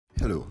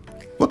Hello,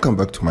 welcome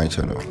back to my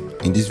channel.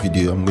 In this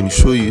video, I'm going to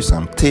show you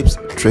some tips,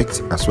 tricks,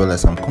 as well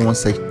as some common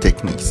search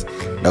techniques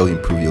that will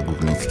improve your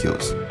Googling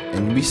skills.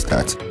 And we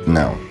start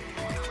now.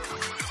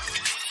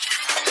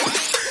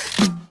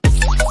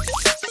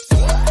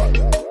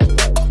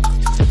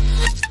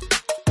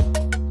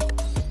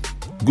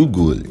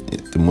 Google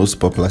is the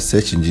most popular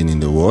search engine in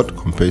the world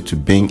compared to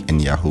Bing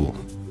and Yahoo.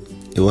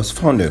 It was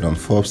founded on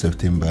 4th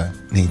September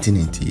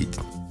 1998.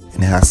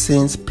 And has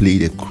since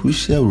played a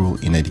crucial role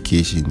in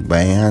education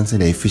by enhancing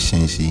the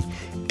efficiency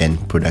and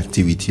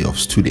productivity of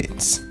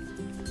students.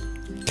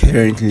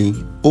 Currently,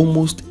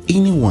 almost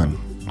anyone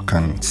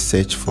can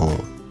search for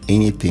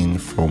anything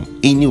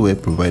from anywhere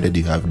provided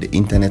you have the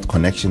internet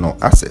connection or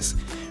access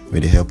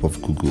with the help of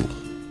Google.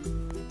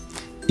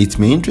 It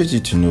may interest you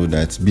to know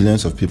that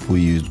billions of people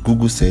use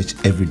Google search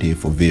every day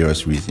for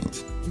various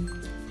reasons.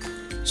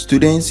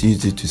 Students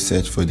use it to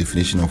search for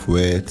definition of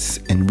words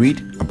and read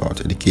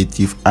about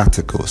educative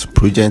articles,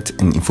 projects,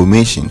 and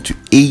information to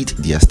aid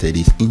their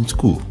studies in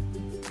school.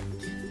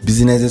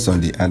 Businesses,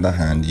 on the other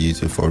hand,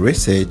 use it for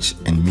research,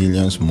 and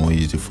millions more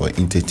use it for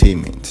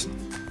entertainment.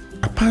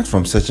 Apart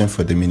from searching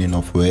for the meaning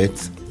of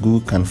words,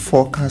 Google can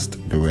forecast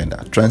the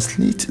weather,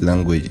 translate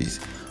languages,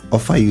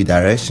 offer you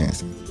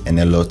directions, and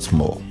a lot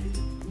more.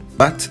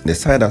 But the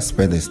side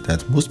aspect is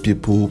that most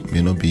people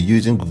may not be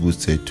using Google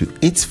search to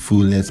its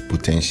fullest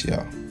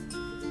potential.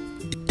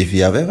 If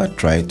you have ever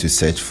tried to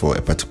search for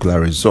a particular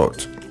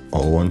result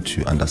or want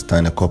to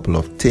understand a couple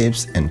of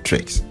tips and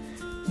tricks,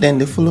 then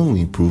the following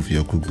will improve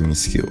your Googling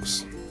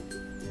skills.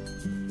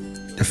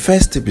 The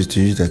first tip is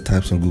to use the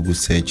tabs on Google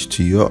search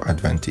to your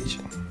advantage.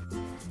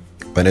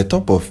 By the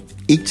top of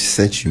each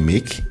search you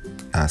make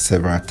are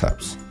several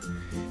tabs.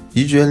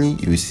 Usually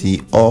you will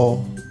see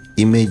all,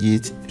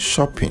 images,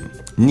 shopping,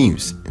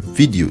 news,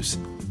 videos,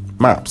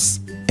 maps,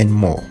 and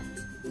more.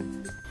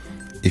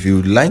 If you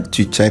would like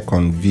to check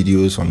on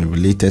videos on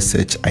related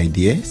search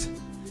ideas,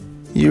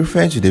 you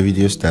refer to the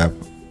videos tab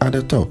at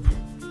the top.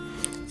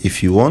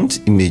 If you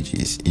want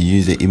images, you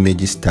use the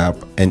images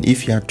tab, and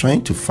if you are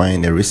trying to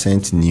find a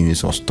recent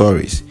news or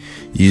stories,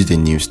 use the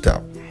news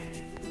tab.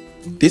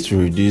 This will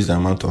reduce the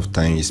amount of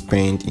time you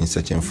spend in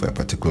searching for a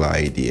particular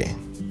idea.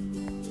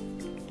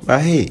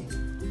 But hey,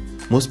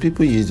 most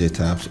people use the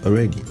tabs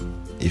already.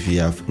 If you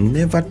have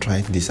never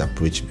tried this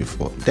approach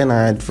before, then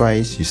I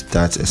advise you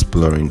start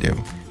exploring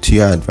them to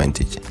your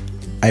advantage.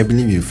 I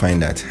believe you'll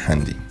find that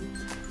handy.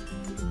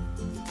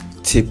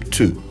 Tip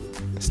 2.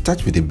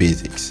 Start with the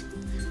basics.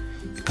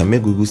 You can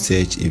make Google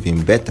search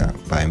even better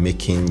by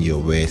making your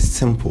words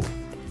simple.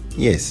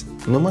 Yes,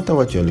 no matter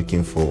what you're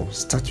looking for,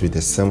 start with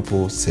a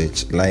simple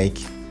search like,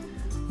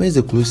 where's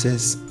the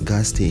closest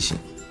gas station?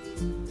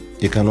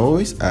 You can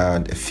always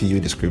add a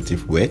few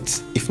descriptive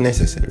words if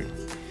necessary.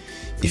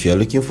 If you are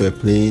looking for a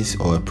place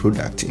or a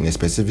product in a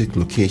specific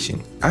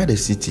location, add a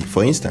city,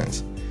 for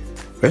instance,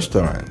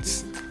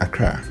 restaurants,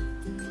 Accra.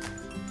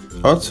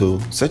 Also,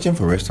 searching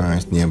for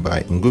restaurants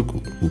nearby in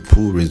Google will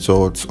pull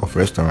results of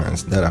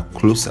restaurants that are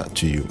closer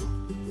to you.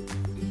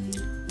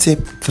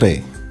 Tip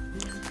 3.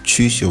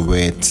 Choose your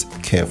words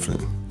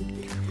carefully.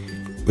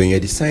 When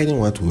you're deciding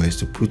what words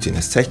to put in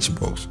a search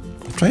box,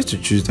 try to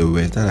choose the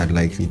words that are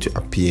likely to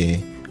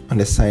appear on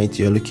the site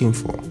you're looking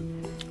for.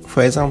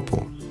 For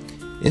example,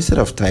 instead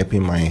of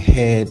typing my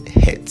head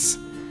hurts,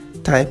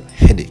 type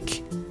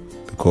headache,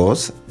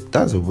 because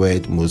that's the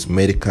word most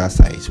medical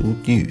sites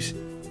would use.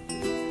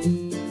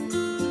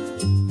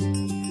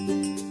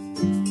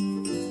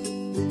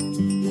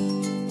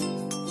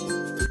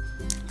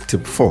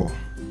 Tip 4.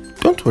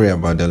 Don't worry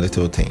about the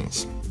little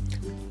things.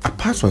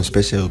 Apart from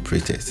special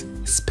operators,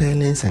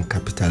 spellings and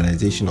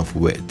capitalization of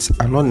words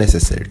are not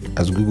necessary,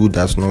 as Google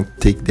does not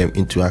take them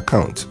into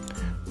account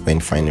when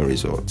finding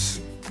results.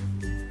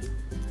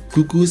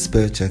 Google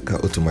Spell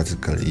Checker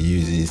automatically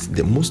uses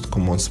the most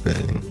common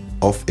spelling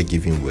of a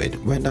given word,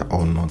 whether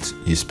or not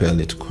you spell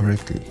it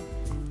correctly.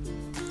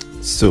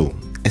 So,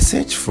 a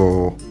search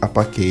for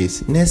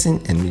uppercase,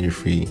 nursing and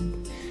midwifery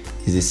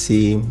is the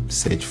same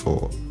search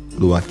for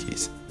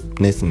lowercase,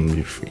 nursing and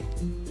midwifery.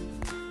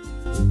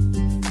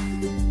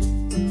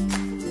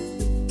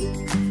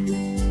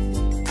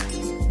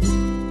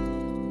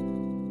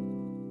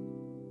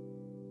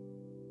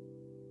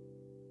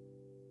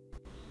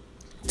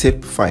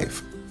 Tip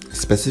 5.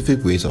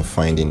 Specific ways of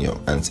finding your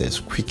answers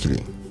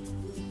quickly.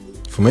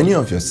 For many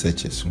of your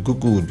searches,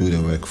 Google will do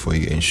the work for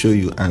you and show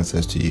you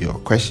answers to your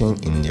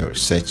question in your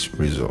search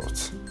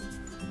results.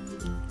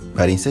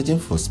 But in searching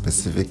for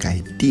specific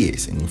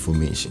ideas and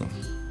information,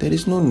 there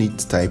is no need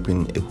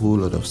typing a whole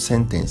lot of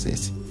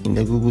sentences in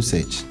the Google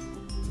search.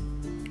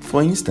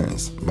 For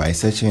instance, by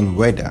searching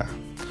weather,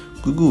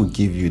 Google will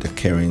give you the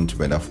current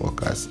weather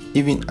forecast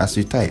even as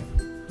you type.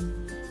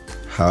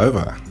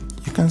 However,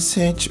 you can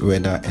search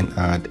weather and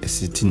add a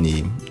city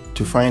name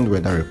to find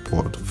weather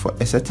report for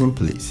a certain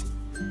place,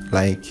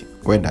 like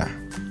weather,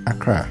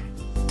 Accra.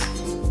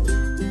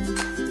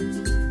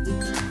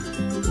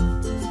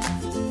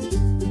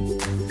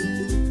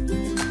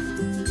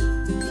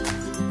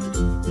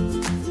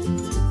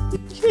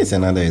 Here's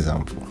another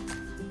example.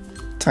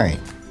 Time.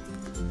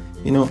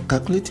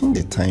 Calculating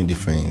the time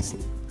difference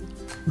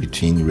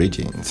between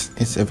regions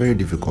is a very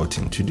difficult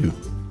thing to do.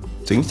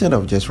 So instead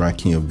of just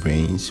racking your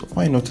brains,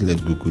 why not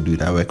let Google do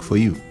that work for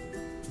you?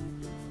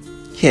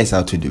 Here's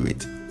how to do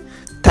it.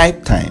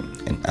 Type time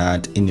and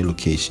add any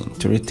location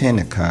to return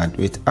a card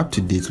with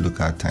up-to-date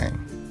local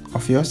time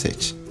of your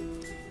search.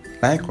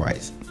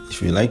 Likewise,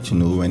 if you like to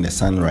know when the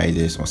sun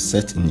rises or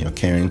sets in your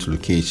current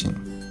location,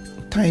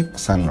 type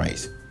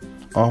sunrise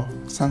or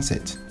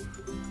sunset.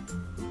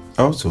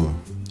 Also,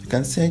 you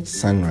can search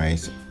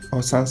sunrise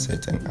or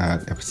sunset and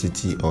add a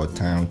city or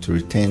town to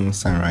return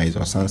sunrise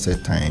or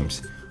sunset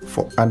times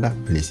for other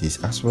places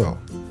as well.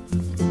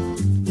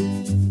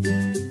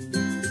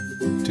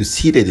 To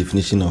see the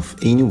definition of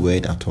any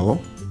word at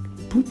all,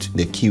 put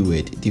the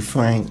keyword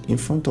define in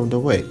front of the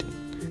word.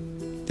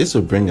 This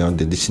will bring out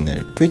the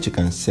dictionary, which you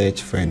can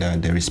search further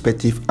the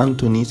respective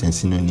antonyms and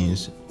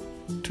synonyms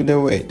to the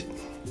word.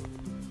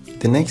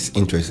 The next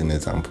interesting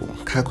example,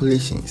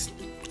 calculations.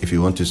 If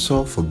you want to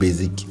solve for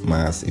basic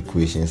math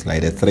equations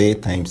like the 3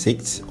 times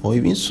 6 or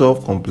even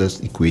solve complex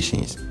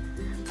equations,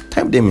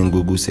 type them in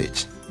Google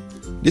search.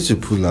 This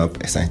will pull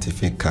up a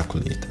scientific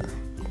calculator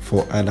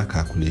for other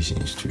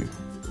calculations too.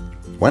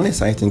 One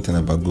exciting thing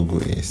about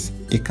Google is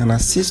it can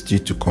assist you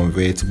to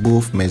convert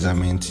both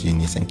measurement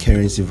units and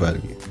currency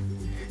value.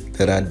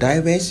 There are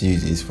diverse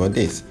uses for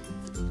this,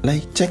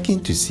 like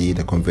checking to see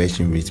the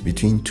conversion rate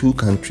between 2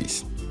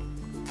 countries.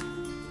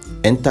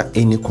 Enter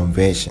any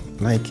conversion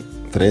like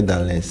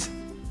 $3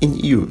 in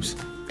euros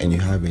and you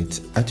have it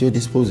at your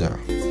disposal.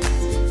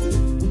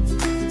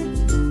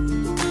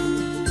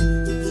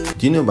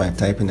 Do you know by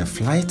typing a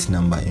flight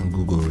number in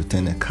Google,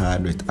 return a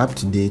card with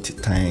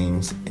up-to-date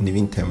times and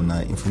even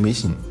terminal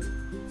information?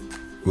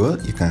 Well,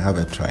 you can have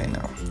a try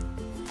now.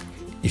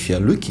 If you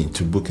are looking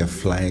to book a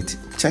flight,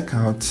 check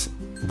out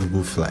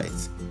Google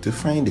Flights to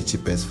find the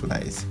cheapest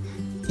flights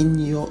in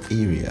your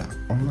area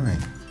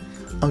online.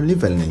 I'll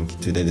leave a link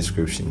to the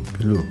description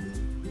below.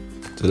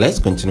 So let's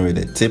continue with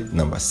the tip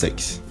number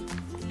 6.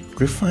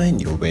 Refine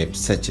your web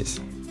searches.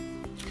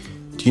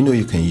 Do you know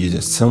you can use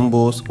the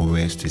symbols or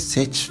words to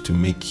search to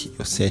make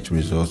your search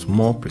results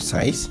more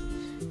precise?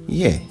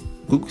 Yeah,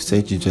 Google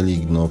search usually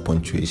ignores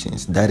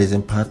punctuations that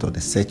isn't part of the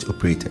search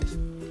operators.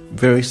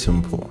 Very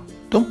simple.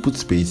 Don't put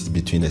spaces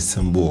between the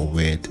symbol or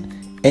word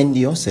and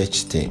your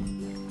search term.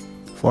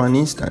 For an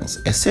instance,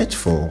 a search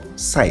for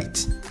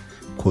site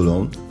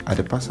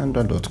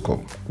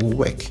 @thepassandra.com will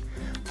work,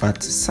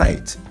 but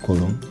site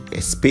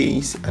a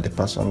space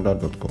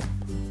 @thepassandra.com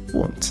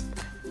won't.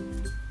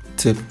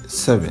 Tip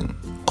 7.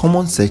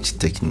 Common search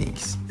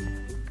techniques.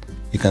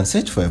 You can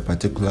search for a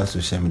particular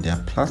social media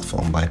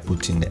platform by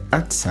putting the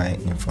 @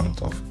 in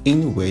front of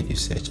any word you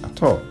search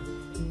at all.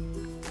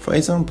 For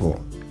example,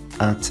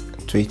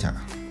 @Twitter.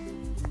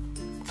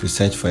 To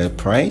search for a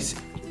price,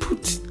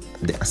 put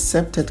the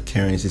accepted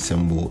currency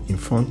symbol in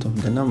front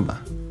of the number.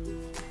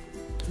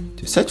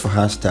 To search for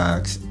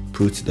hashtags,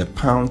 put the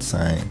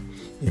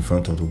 # in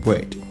front of the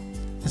word.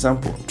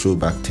 Example,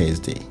 Throwback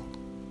Thursday.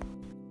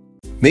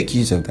 Make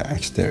use of the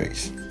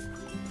asterisk.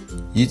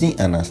 Using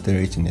an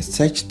asterisk in a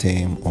search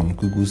term on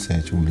Google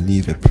search will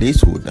leave a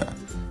placeholder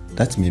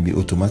that may be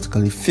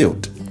automatically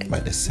filled by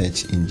the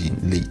search engine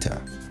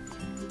later.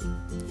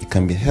 It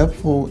can be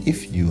helpful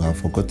if you have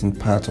forgotten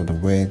part of the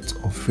word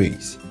or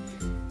phrase.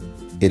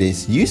 It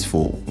is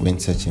useful when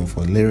searching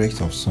for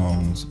lyrics of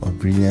songs or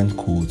brilliant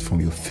quotes from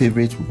your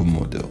favorite role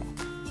model.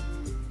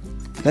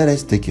 Let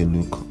us take a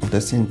look at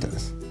the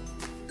syntax.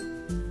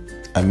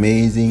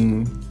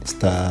 Amazing,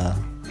 star,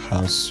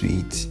 how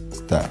sweet,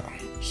 star.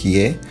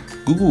 Here,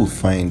 Google will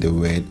find the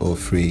word or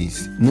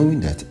phrase, knowing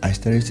that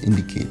asterisk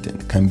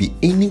indicated can be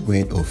any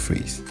word or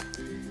phrase.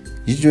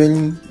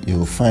 Usually, you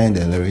will find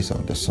the lyrics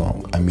of the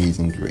song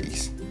Amazing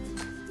Grace.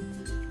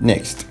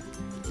 Next,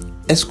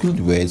 exclude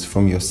words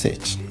from your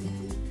search.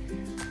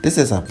 This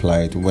is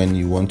applied when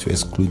you want to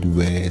exclude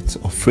words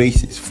or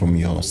phrases from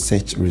your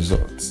search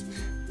results.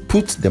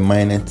 Put the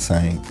minus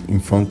sign in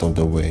front of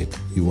the word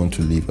you want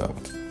to leave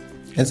out.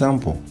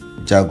 Example,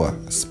 Jaguar,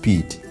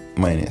 speed,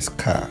 minus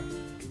car.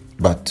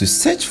 But to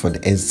search for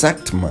the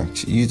exact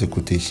match, use the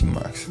quotation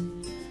marks.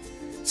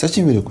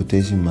 Searching with the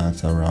quotation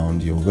marks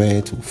around your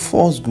word will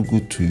force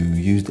Google to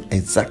use the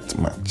exact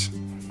match.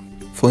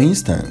 For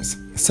instance,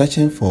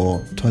 searching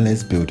for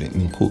tallest building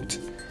in quote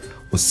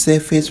will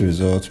surface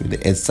results with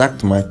the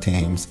exact match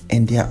terms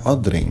and their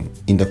ordering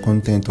in the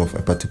content of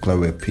a particular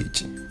web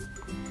page.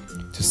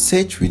 To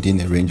search within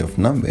a range of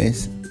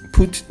numbers,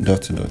 put ...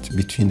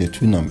 between the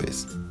 2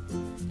 numbers.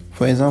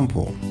 For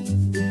example,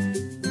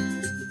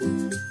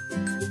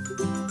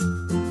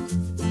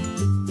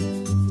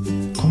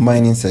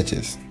 combining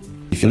searches.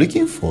 If you're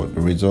looking for the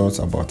results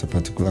about a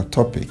particular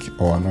topic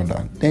or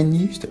another, then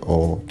use the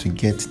OR to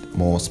get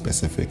more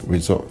specific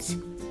results.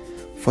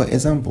 For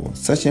example,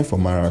 searching for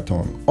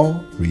marathon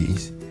or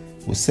race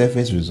will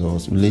surface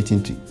results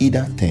relating to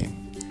either term.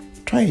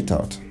 Try it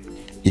out.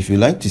 If you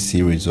like to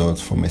see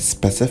results from a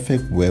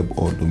specific web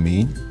or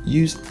domain,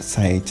 use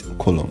site :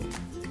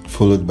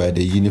 followed by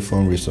the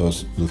uniform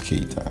resource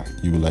locator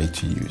you would like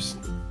to use.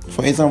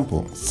 For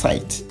example,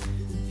 site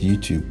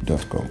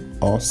youtube.com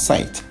or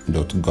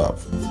site.gov.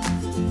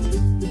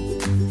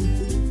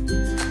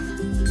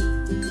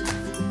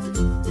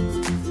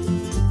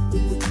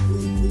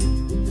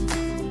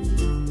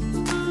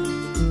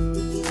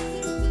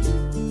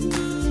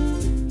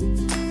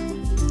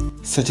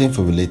 Searching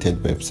for related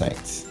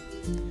websites.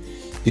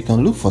 You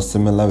can look for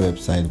similar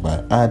websites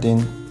by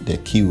adding the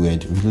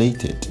keyword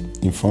related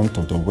in front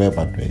of the web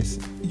address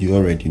you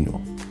already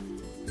know.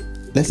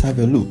 Let's have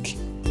a look.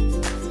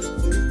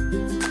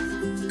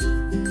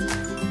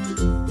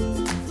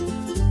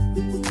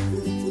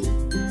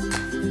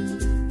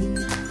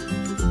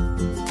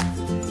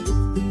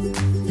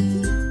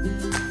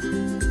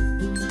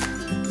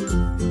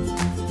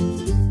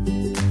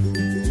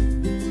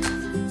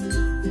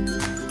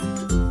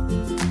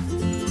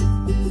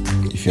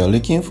 If you are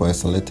looking for a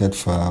selected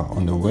file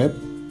on the web,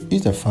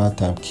 use the file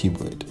type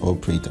keyboard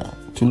operator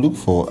to look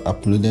for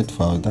uploaded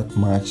files that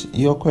match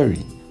your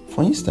query.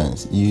 For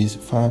instance, use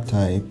file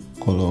type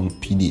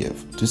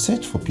 :PDF to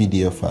search for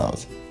PDF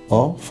files,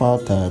 or file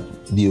type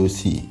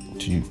DOC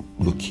to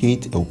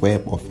locate a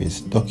web office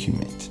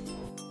document.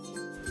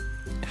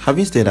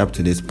 Having stayed up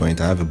to this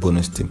point, I have a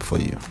bonus tip for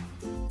you.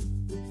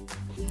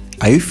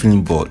 Are you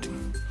feeling bored?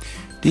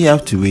 Do you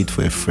have to wait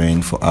for a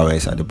friend for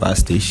hours at the bus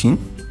station?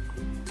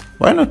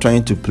 Why not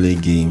trying to play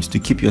games to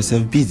keep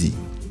yourself busy?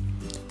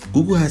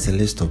 Google has a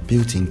list of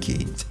built-in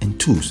games and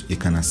tools you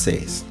can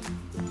access.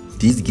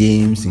 These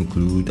games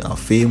include our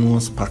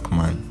famous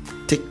Pac-Man,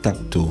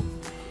 Tic-Tac-Toe,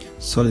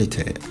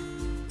 Solitaire,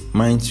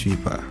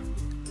 Minesweeper,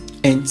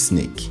 and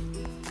Snake.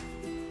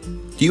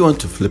 Do you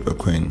want to flip a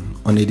coin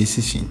on a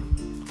decision?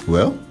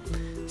 Well,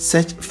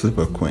 search flip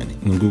a coin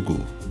in Google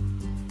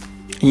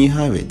and you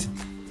have it.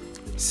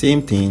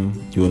 Same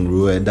thing, you want to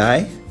roll a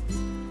die?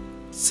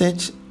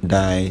 Search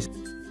dice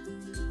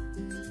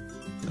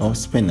or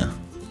spinner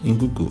in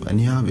Google and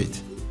you have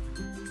it.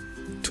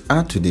 To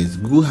add to this,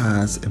 Google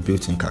has a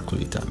built-in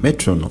calculator,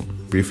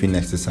 metronome, briefing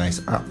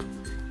exercise app,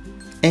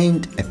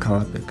 and a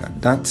color picker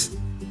that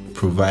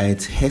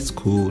provides hex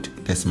code,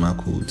 decimal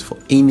codes for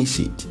any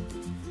sheet.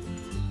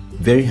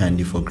 Very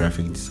handy for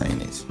graphic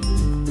designers.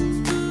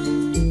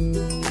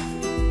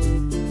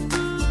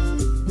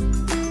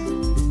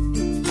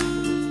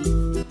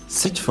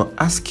 Search for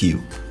Ask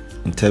You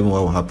and tell me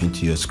what will happen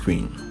to your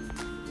screen.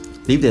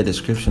 Leave the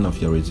description of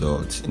your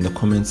results in the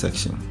comment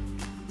section.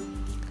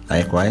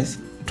 Likewise,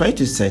 try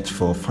to search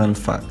for fun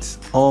facts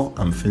or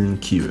I'm feeling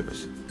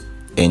curious,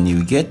 and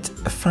you get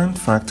a fun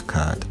fact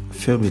card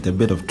filled with a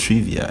bit of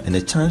trivia and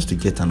a chance to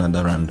get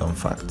another random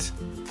fact.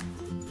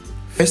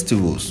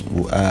 Festivals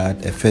will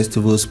add a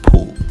festivals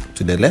poll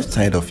to the left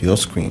side of your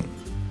screen.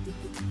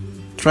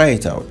 Try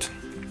it out.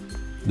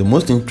 The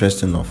most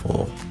interesting of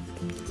all,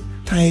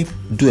 type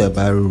do a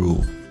barrel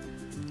roll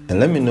and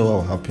let me know what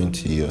will happen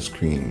to your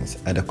screens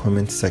at the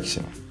comment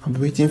section. I'll be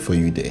waiting for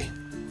you there.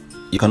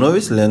 You can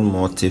always learn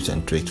more tips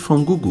and tricks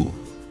from Google.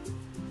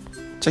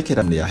 Check it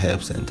out in their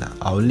help center.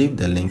 I'll leave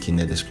the link in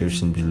the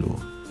description below.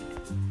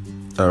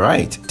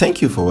 Alright,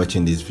 thank you for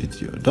watching this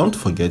video. Don't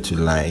forget to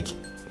like,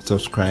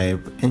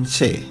 subscribe and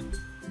share.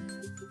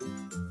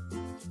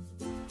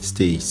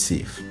 Stay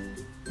safe.